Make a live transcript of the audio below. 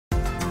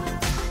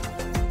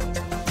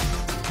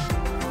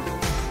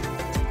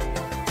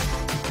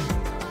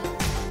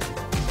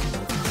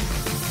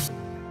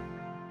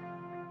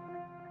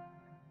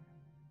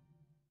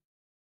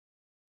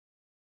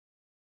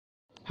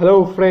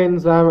Hello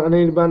friends, I'm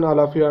Anirban. All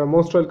of you are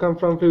most welcome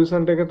from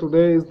Fusion Tech.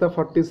 Today is the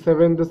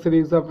 47th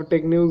series of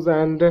Tech News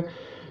and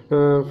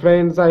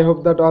friends, I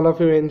hope that all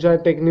of you enjoy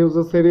Tech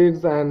News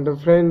series. And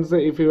friends,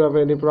 if you have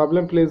any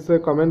problem, please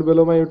comment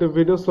below my YouTube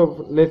video.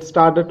 So let's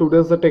start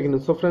today's Tech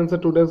News. So friends,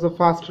 today's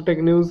fast Tech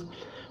News.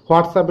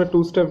 WhatsApp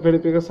two-step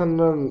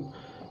verification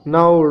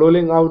now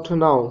rolling out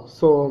now.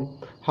 So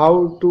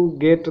how to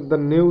get the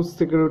new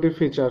security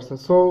features.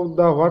 So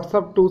the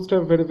WhatsApp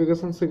two-step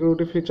verification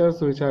security features,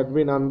 which had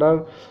been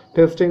under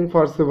testing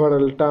for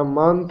several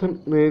months,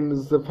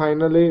 is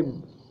finally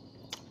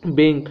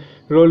being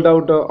rolled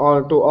out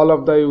or to all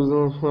of the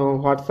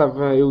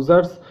WhatsApp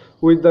users.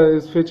 With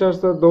these features,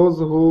 those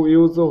who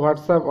use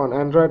WhatsApp on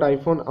Android,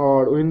 iPhone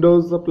or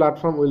Windows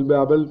platform will be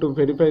able to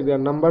verify their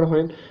number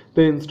when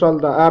they install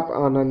the app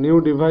on a new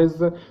device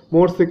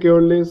more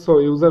securely. So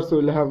users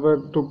will have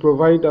to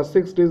provide a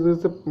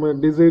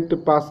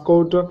 6-digit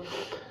passcode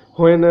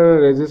when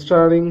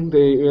registering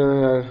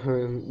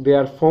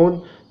their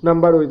phone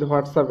number with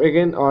WhatsApp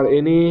again, or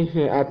any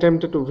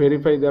attempt to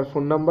verify their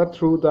phone number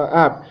through the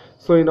app.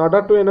 So in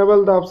order to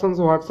enable the options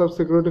WhatsApp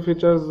security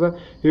features,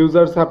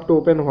 users have to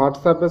open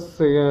WhatsApp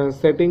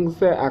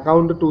settings,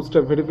 account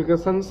two-step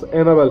verifications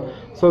enable.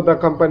 So the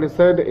company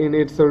said in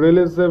its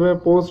release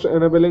post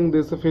enabling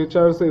these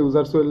features,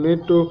 users will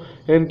need to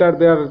enter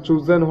their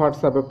chosen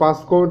WhatsApp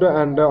passcode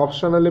and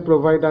optionally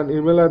provide an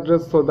email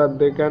address so that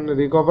they can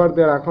recover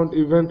their account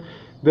even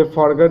they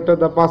forget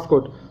the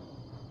passcode.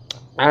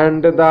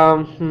 And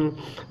the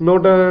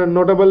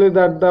notably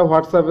that the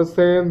WhatsApp is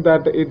saying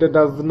that it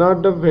does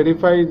not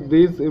verify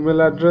this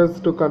email address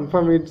to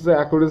confirm its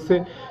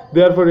accuracy.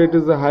 Therefore it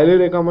is highly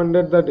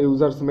recommended that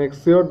users make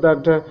sure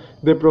that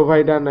they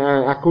provide an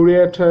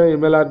accurate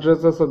email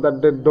address so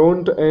that they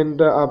don't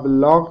end up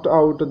locked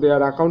out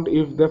their account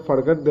if they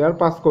forget their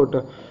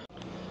passcode.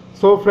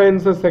 So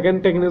friends, the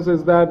second tech news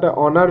is that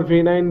Honor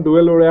V9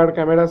 dual rear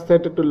camera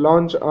set to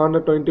launch on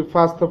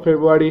 21st of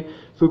February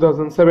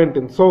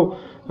 2017. So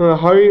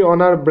Huawei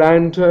Honor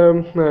brand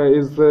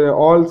is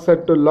all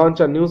set to launch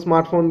a new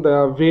smartphone,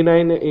 the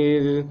V9,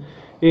 is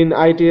in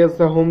ITS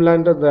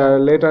homeland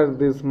later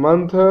this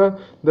month.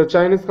 The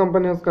Chinese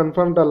company has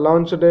confirmed the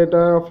launch date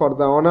for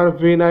the Honor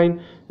V9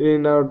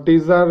 in a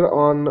teaser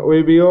on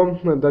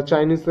Weibo, the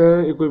Chinese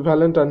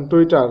equivalent on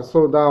Twitter.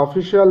 So the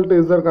official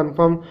teaser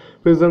confirmed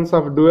presence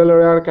of dual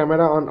rear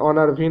camera on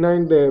Honor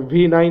V9. The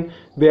V9,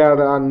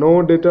 there are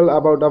no detail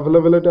about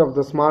availability of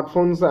the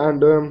smartphones,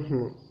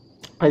 and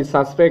I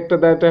suspect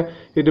that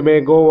it may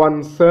go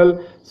on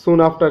sale soon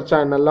after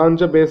China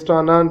launch based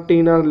on a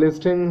TINA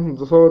listing.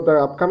 So the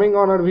upcoming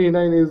Honor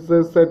V9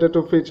 is set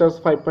to features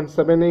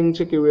 5.7-inch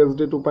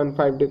QHD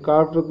 2.5D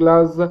curved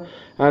glass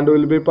and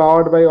will be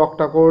powered by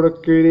octa-core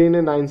Kirin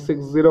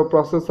 960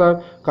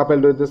 processor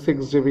coupled with the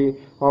 6GB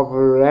of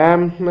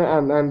RAM,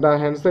 and the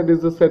handset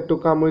is set to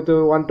come with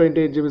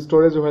 128GB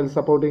storage while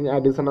supporting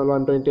additional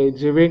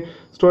 128GB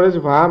storage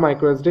via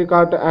microSD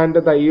card, and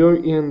the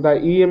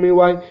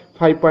EMUI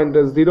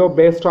 5.0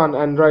 based on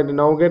Android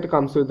Nougat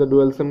comes with the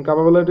dual SIM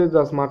capability.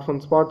 The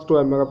smartphone sports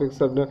 12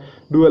 megapixel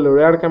dual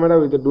rear camera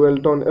with a dual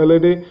tone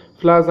LED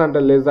flash and a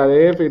laser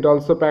AF. It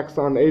also packs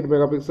on 8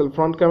 megapixel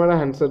front camera.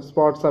 Handset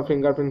sports a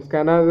fingerprint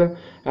scanner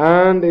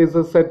and is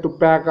set to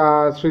pack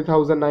a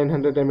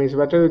 3900 mAh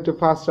battery with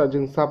fast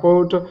charging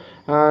support,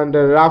 and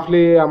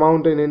roughly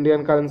amount in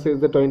Indian currency is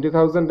the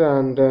 20,000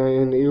 and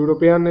in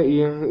European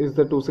is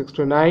the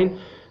 269.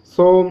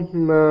 So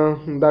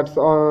that's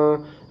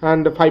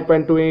and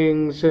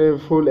 5.2-inch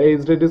full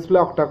HD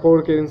display,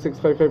 octa-core Kirin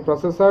 655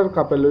 processor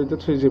coupled with the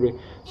 3GB.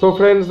 So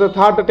friends, the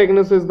third tech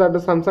news is that the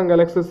Samsung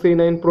Galaxy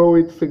C9 Pro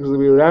with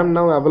 6GB RAM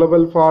now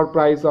available for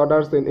price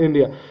orders in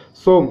India.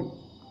 So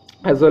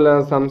as well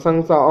as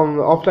Samsung's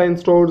offline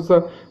stores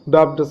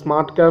dubbed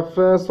Smart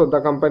Cafe. So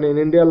the company in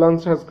India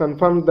launch has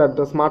confirmed that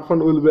the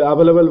smartphone will be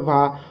available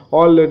via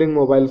all leading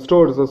mobile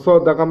stores. So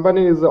the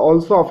company is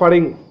also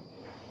offering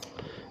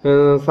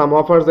some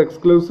offers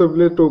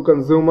exclusively to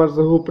consumers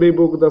who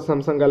pre-book the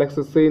Samsung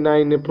Galaxy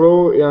C9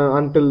 Pro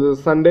until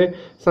Sunday.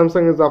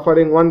 Samsung is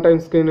offering one-time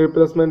screen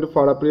replacement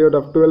for a period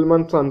of 12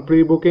 months on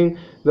pre-booking.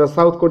 The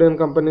South Korean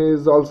company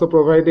is also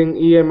providing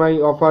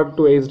EMI offer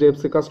to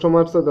HDFC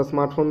customers. The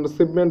smartphone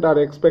shipment are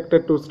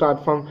expected to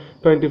start from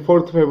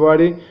 24th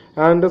February.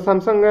 And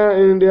Samsung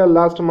in India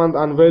last month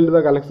unveiled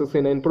the Galaxy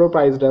C9 Pro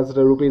priced as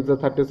rupees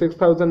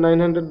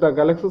 36,900. The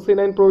Galaxy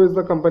C9 Pro is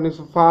the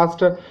company's fast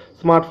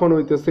smartphone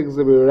with a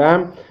 6GB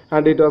RAM,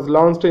 and it was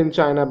launched in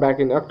China back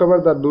in October.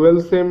 The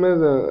dual SIM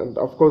is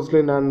of course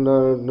 2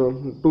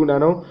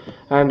 nano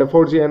and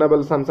 4G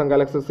enabled Samsung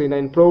Galaxy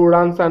C9 Pro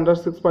runs under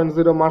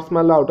 6.0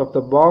 Marshmallow out of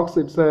the box.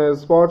 It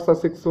sports a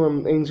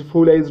 6-inch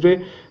Full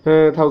HD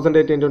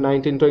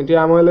 1080x1920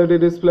 AMOLED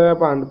display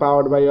and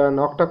powered by an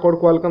octa-core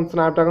Qualcomm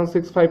Snapdragon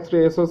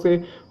 653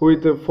 SoC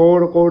with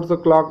 4 cores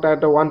clocked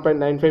at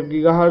 1.95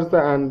 GHz,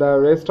 and the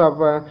rest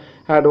of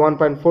had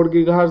 1.4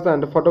 GHz.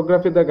 And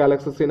photography, the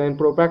Galaxy C9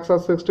 Pro packs a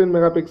 16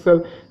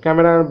 megapixel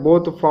camera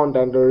both front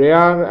and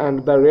rear,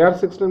 and the rear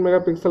 16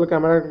 megapixel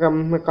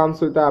camera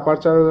comes with the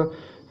aperture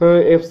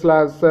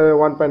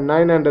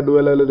f/1.9 and a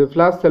dual LED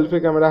flash.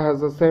 Selfie camera has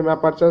the same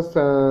aperture,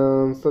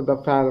 so the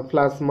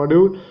flash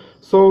module.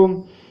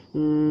 So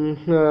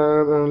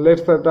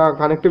let's set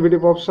connectivity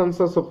options.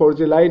 So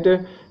 4G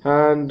Lite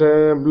and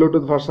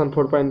Bluetooth version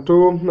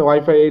 4.2,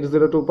 Wi-Fi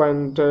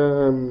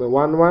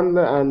 802.11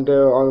 and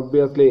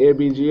obviously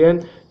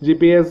ABGN,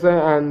 GPS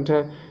and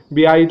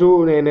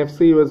BI2,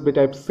 NFC, USB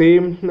Type C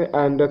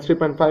and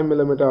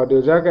 3.5mm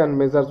audio jack, and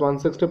measures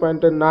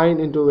 160.9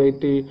 into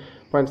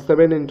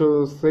 80.7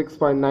 into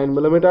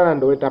 6.9mm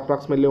and weight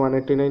approximately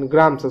 189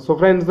 grams. So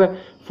friends,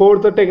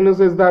 fourth tech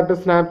news is that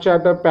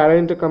Snapchat, a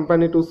parent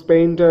company, to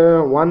spend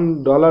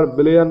 $1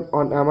 billion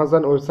on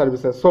Amazon web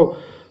services. So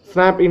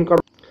Snap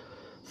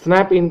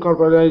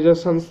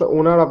Incorporation's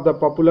owner of the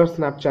popular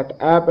Snapchat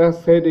app has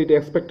said it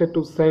expected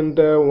to send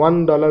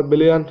 $1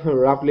 billion,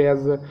 roughly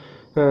as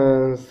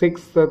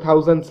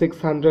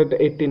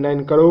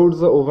 6,689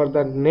 crores over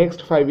the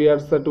next 5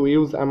 years to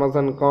use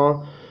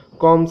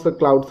Amazon.com's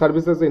cloud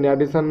services, in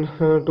addition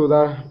to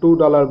the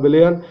 $2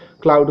 billion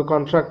cloud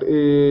contract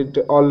it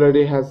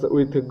already has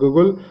with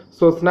Google.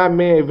 So Snap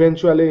may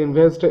eventually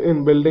invest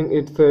in building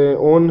its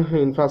own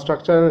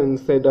infrastructure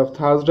instead of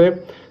Thursday.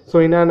 So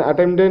in an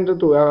attempt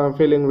to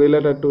feeling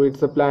related to its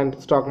planned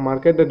stock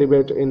market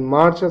debate in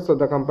March, so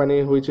the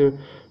company, which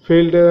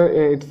filed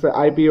its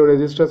IPO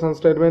registration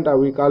statement a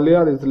week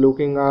earlier, is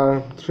looking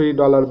at $3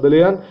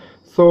 billion.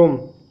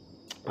 So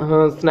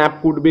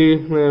Snap could be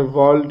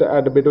valued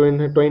at between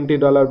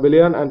 $20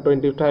 billion and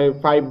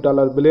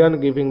 $25 billion,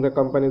 giving the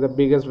company the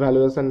biggest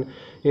valuation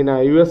in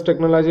a US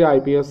technology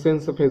IPO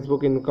since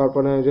Facebook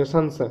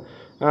incorporations.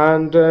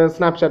 And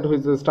Snapchat,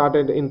 which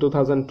started in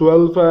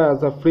 2012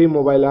 as a free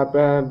mobile app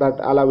that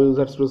allow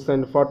users to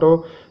send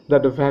photo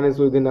that vanish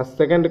within a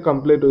second,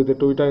 complete with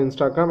Twitter,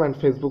 Instagram and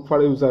Facebook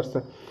for users.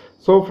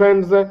 So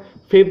friends,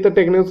 fifth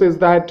tech news is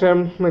that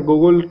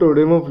Google to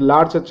remove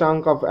large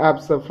chunk of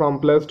apps from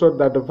Play Store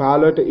that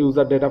violate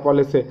user data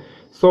policy.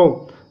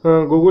 So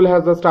Google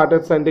has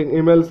started sending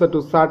emails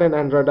to certain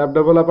Android app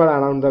developers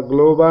around the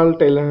globe,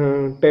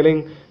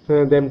 telling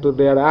them to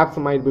their apps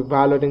might be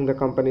violating the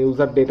company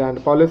user data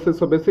and policy.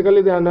 So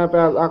basically the app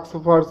asks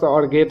for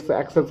or gets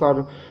access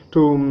or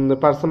to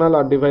personal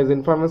or device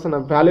information. A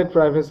valid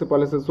privacy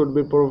policy should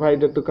be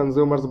provided to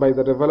consumers by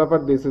the developer.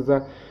 This is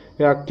a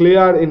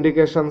clear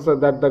indications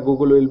that the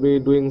Google will be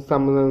doing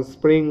some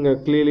spring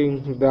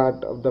cleaning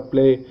that of the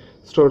Play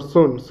Store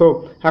soon.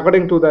 So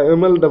according to the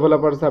email,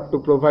 developers have to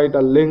provide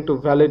a link to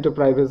valid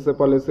privacy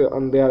policy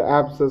on their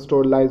app's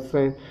store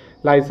license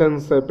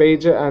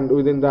page and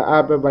within the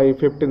app by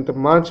 15th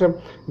March.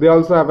 They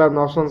also have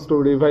options to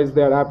revise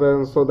their app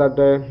so that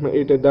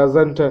it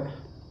doesn't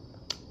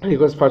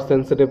request for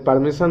sensitive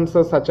permissions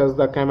such as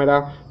the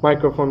camera,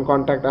 microphone,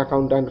 contact,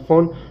 account and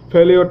phone.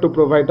 Failure to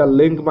provide a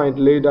link might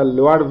lead a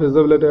lower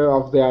visibility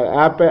of their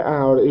app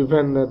or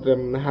even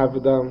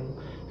have the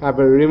app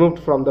removed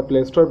from the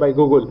Play Store by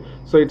Google.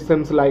 So it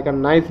seems like a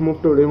nice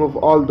move to remove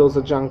all those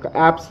junk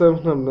apps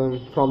from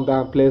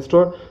the Play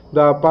Store.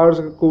 The purge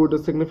could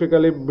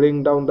significantly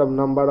bring down the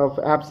number of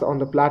apps on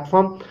the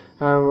platform,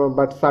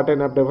 but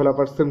certain app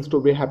developers seems to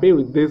be happy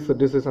with this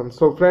decision.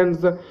 So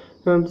friends,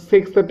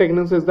 sixth tech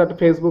news is that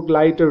Facebook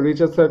Lite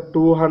reaches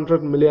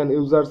 200 million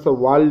users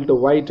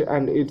worldwide,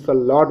 and it's a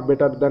lot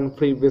better than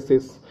free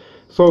basis.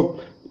 So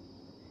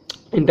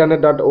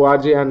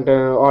internet.org and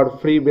or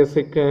free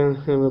basic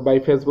by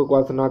Facebook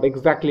was not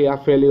exactly a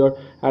failure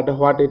at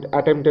what it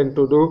attempted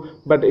to do,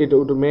 but it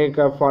would make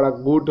for a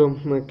good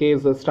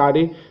case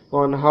study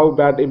on how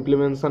bad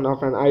implementation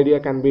of an idea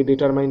can be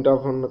determined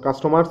of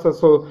customers.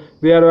 So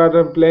there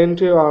are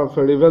plenty of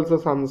reveals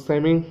some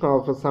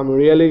some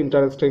really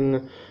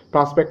interesting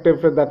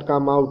perspective that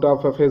come out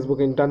of Facebook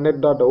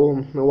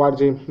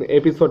internet.org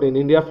episode in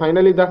India.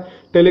 Finally, the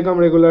Telecom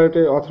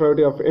Regulatory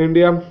Authority of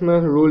India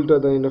ruled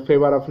in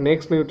favor of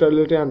net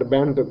neutrality and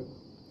banned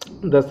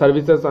the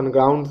services on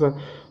grounds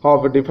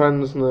of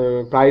different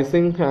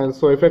pricing, and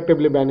so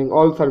effectively banning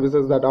all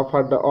services that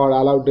offered or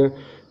allowed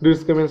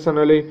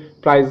discriminatorily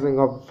pricing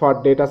for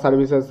data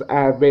services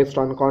based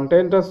on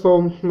content.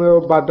 So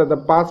but the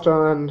past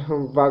and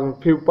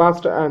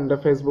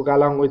Facebook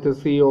along with the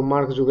CEO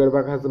Mark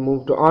Zuckerberg has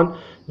moved on.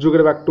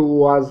 Zuckerberg too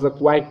was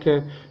quick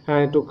to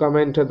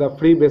comment the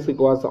free basic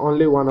was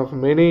only one of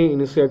many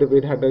initiatives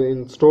it had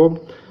in store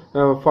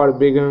for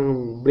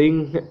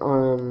bring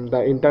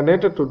the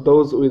internet to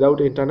those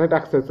without internet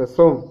access.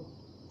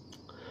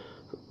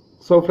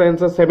 So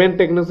friends, 7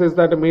 tech news is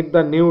that meet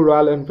the new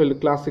Royal Enfield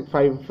Classic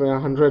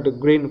 500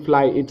 Green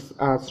Fly. It's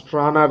a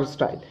Straner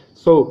style.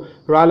 So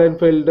Royal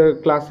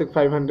Enfield Classic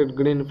 500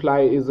 Green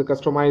Fly is a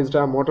customized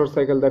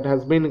motorcycle that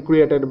has been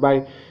created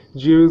by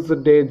Jules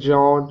De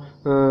John.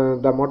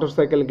 The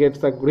motorcycle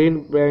gets a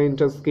green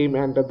paint scheme,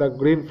 and the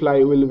Green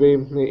Fly will be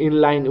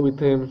in line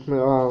with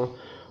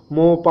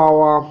more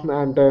power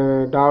and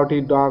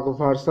Dirty Dog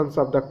versions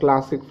of the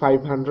Classic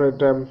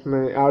 500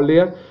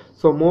 earlier.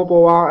 So More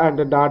Power and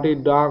Dirty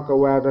Dog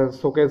were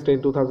showcased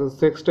in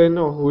 2016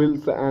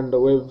 Wheels and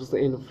Waves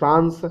in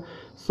France.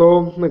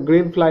 So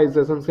Greenfly is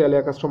essentially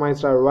a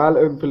customized Royal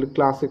Enfield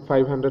Classic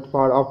 500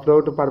 for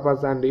off-road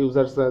purpose and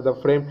uses the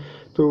frame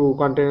to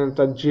contain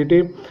the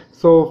GT.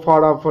 So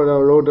for a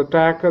road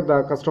track,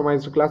 the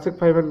customized Classic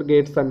 500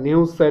 gets a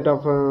new set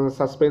of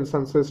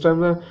suspension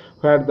system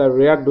where the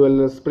rear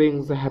dual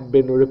springs have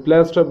been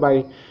replaced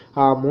by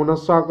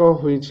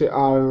monoshock, which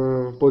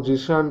are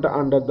positioned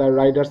under the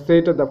rider's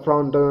seat. The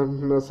front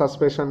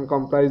suspension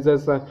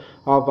comprises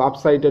of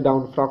upside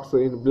down forks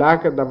in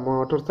black. The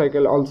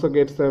motorcycle also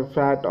gets a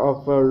fat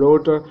of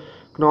road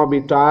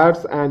knobby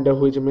tires and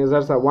which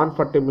measures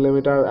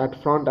 140mm at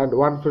front and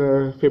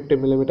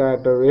 150mm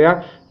at the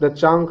rear. The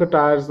chunk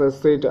tires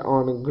sit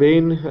on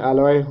green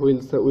alloy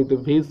wheels with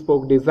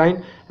V-spoke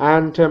design,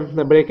 and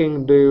the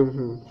braking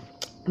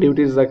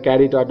duties are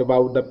carried out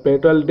about the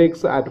petrol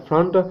discs at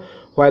front,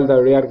 while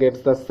the rear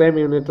gets the same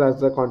units as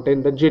the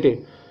contain the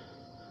GT.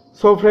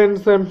 So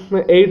friends,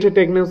 8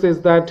 tech news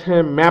is that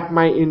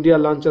MapmyIndia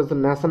launches the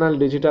National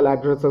Digital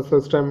Address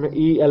System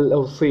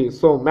eLoc.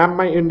 So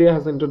MapmyIndia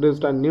has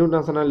introduced a new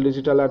National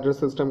Digital Address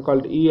System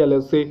called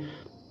eLoc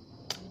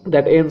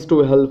that aims to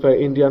help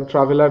Indian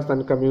travelers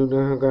and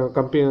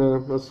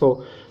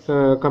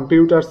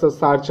computers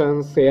search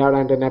and share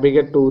and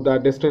navigate to the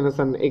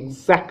destination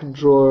exact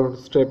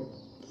doorstep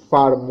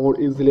far more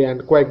easily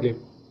and quickly.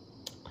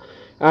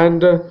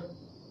 And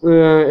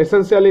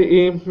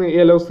essentially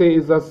eLoc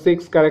is a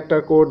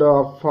 6-character code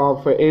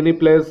of any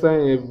place,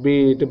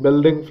 be it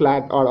building,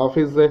 flat or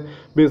office,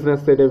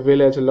 business, city,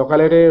 village,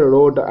 locality,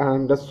 road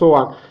and so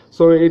on.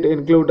 So it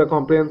includes a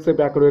comprehensive,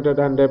 accurate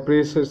and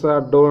precise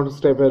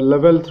doorstep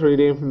level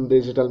 3D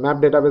digital map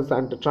database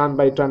and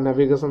turn-by-turn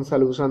navigation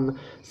solution,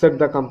 said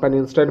the company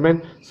in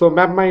statement. So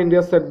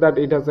MapmyIndia said that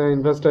it has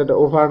invested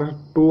over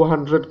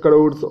 200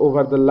 crores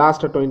over the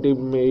last 20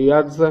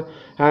 years,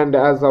 and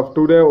as of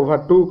today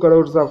over 2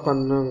 crores of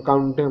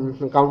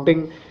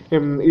counting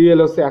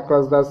eLoc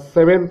across the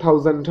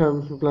 7,000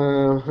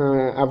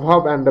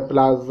 above and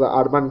plus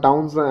urban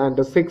towns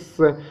and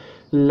 6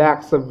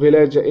 lakhs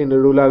village in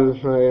rural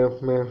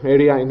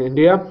area in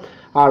India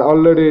are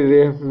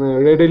already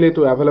readily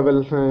to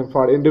available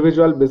for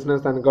individual,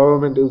 business and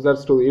government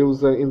users to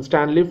use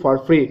instantly for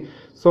free.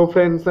 So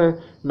friends,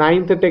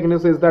 9th tech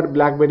news is that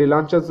BlackBerry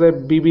launches a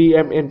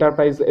BBM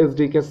Enterprise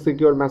SDK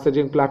secure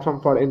messaging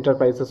platform for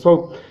enterprises.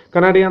 So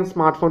Canadian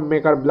smartphone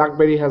maker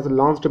BlackBerry has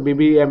launched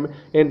BBM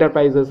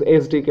Enterprises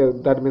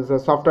SDK, that means a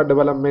software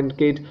development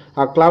kit,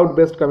 a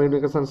cloud-based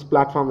communications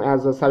platform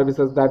as a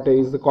services that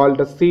is called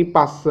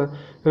CPaaS,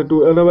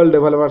 to enable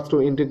developers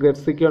to integrate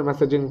secure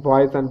messaging,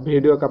 voice and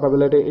video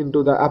capability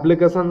into the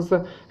applications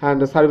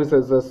and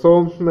services.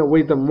 So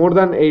with more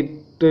than 8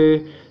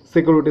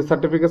 security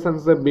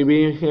certifications,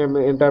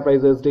 BBM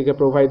Enterprise SDK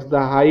provides the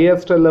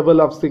highest level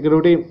of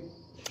security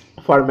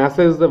for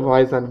message,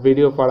 voice and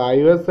video for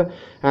iOS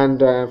and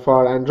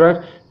for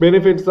Android.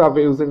 Benefits of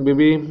using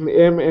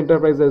BBM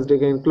Enterprise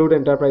SDK include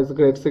enterprise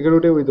grade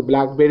security with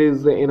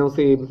BlackBerry's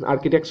NOC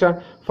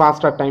architecture,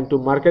 faster time to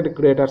market,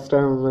 greater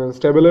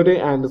stability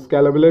and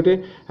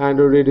scalability, and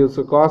reduce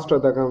cost,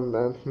 the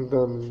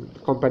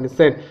company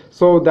said.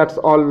 So that's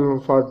all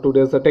for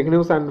today's tech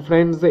news. And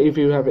friends, if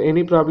you have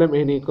any problem,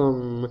 any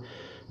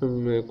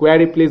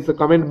query, please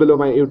comment below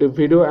my YouTube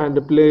video,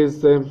 and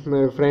please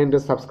friend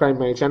subscribe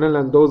my channel,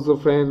 and those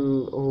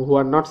friends who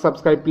are not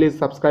subscribed, please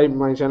subscribe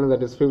my channel,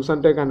 that is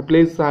Fusion Tech, and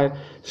please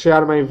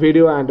share my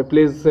video, and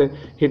please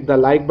hit the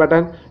like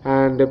button,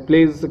 and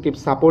please keep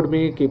support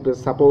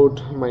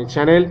my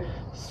channel.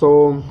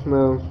 So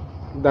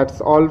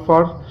that's all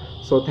for.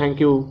 So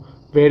thank you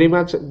very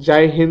much.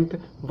 Jai Hind,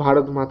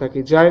 Bharat Mata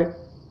ki Jai.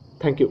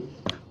 Thank you.